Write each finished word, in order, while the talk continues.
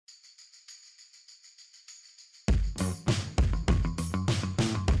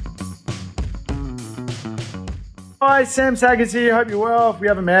Hi, Sam Saggers here. Hope you're well. If we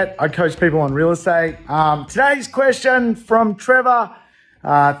haven't met, I coach people on real estate. Today's question from Trevor.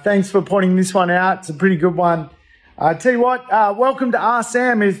 Thanks for pointing this one out. It's a pretty good one. Tell you what, welcome to Ask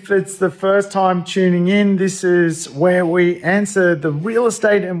Sam. If it's the first time tuning in, this is where we answer the real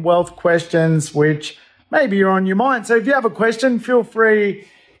estate and wealth questions which maybe are on your mind. So if you have a question, feel free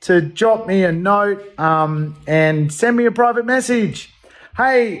to jot me a note and send me a private message.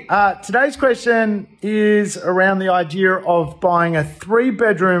 Hey, today's question is around the idea of buying a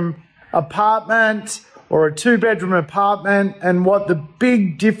 3-bedroom apartment or a 2-bedroom apartment and what the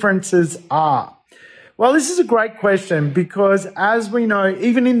big differences are. Well, this is a great question because, as we know,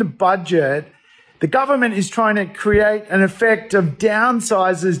 even in the budget, the government is trying to create an effect of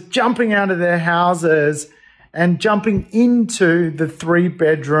downsizers jumping out of their houses and jumping into the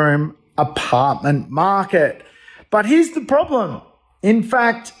 3-bedroom apartment market. But here's the problem. In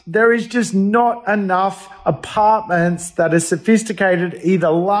fact, there is just not enough apartments that are sophisticated,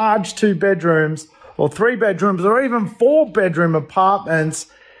 either large 2 bedrooms or 3 bedrooms or even 4-bedroom apartments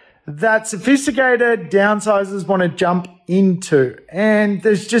that sophisticated downsizers want to jump into. And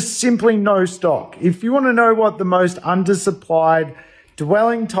there's just simply no stock. If you want to know what the most undersupplied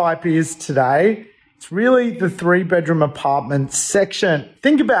dwelling type is today, it's really the 3-bedroom apartment section.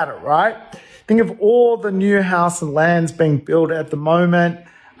 Think about it, right? Think of all the new house and lands being built at the moment.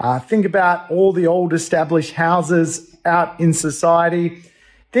 Think about all the old established houses out in society.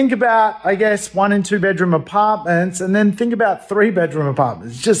 Think about, 1 and 2 bedroom apartments, and then think about 3-bedroom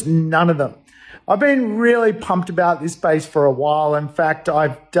apartments. Just none of them. I've been really pumped about this space for a while. In fact,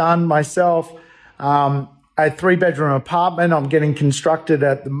 I've done myself a 3-bedroom apartment. I'm getting constructed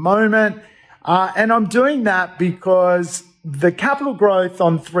at the moment. And I'm doing that because the capital growth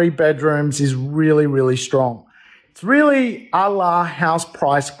on 3 bedrooms is really, really strong. It's really a la house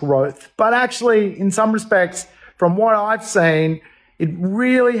price growth. But actually, in some respects, from what I've seen, it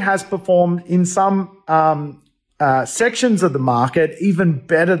really has performed in some sections of the market even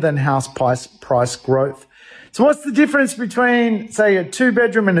better than house price growth. So what's the difference between, say, a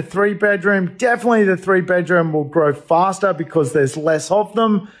 2-bedroom and a 3-bedroom? Definitely the 3-bedroom will grow faster because there's less of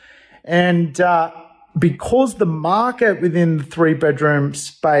them. And because the market within the 3-bedroom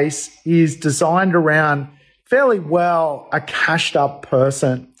space is designed around fairly well a cashed up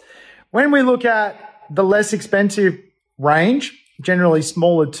person. When we look at the less expensive range, generally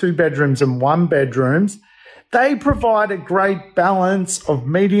smaller 2 bedrooms and 1 bedrooms, they provide a great balance of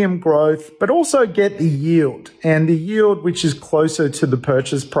medium growth, but also get the yield, and the yield which is closer to the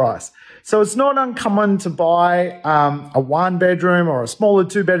purchase price. So it's not uncommon to buy a 1-bedroom or a smaller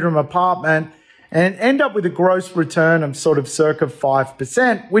 2-bedroom apartment and end up with a gross return of sort of circa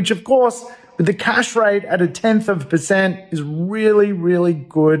 5%, which of course, with the cash rate at 0.1% is really, really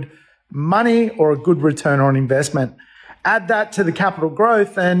good money or a good return on investment. Add that to the capital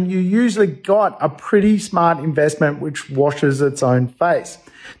growth and you usually got a pretty smart investment which washes its own face.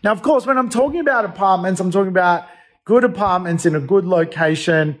 Now, of course, when I'm talking about apartments, I'm talking about good apartments in a good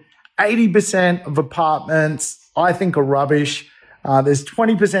location. 80% of apartments I think are rubbish. There's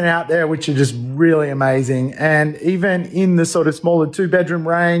 20% out there which are just really amazing. And even in the sort of smaller 2-bedroom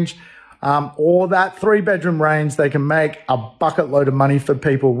range or that 3-bedroom range, they can make a bucket load of money for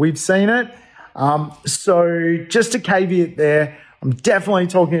people. We've seen it. So just a caveat there, I'm definitely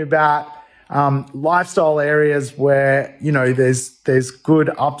talking about lifestyle areas where, there's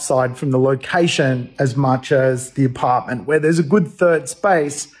good upside from the location as much as the apartment, where there's a good third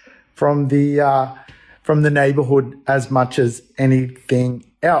space from the neighborhood as much as anything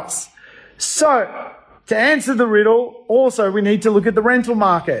else. So to answer the riddle, also we need to look at the rental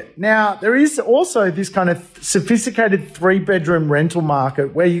market. Now, there is also this kind of sophisticated 3-bedroom rental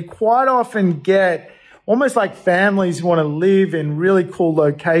market where you quite often get almost like families who want to live in really cool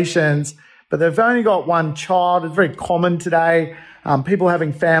locations, but they've only got 1 child. It's very common today. People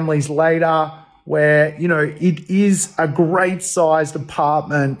having families later, where, it is a great sized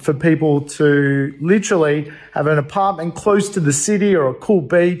apartment for people to literally have an apartment close to the city or a cool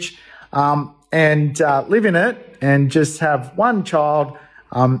beach and live in it and just have 1 child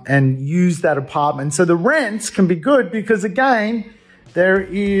and use that apartment. So the rents can be good because, again, there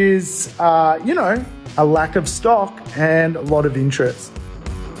is, a lack of stock and a lot of interest.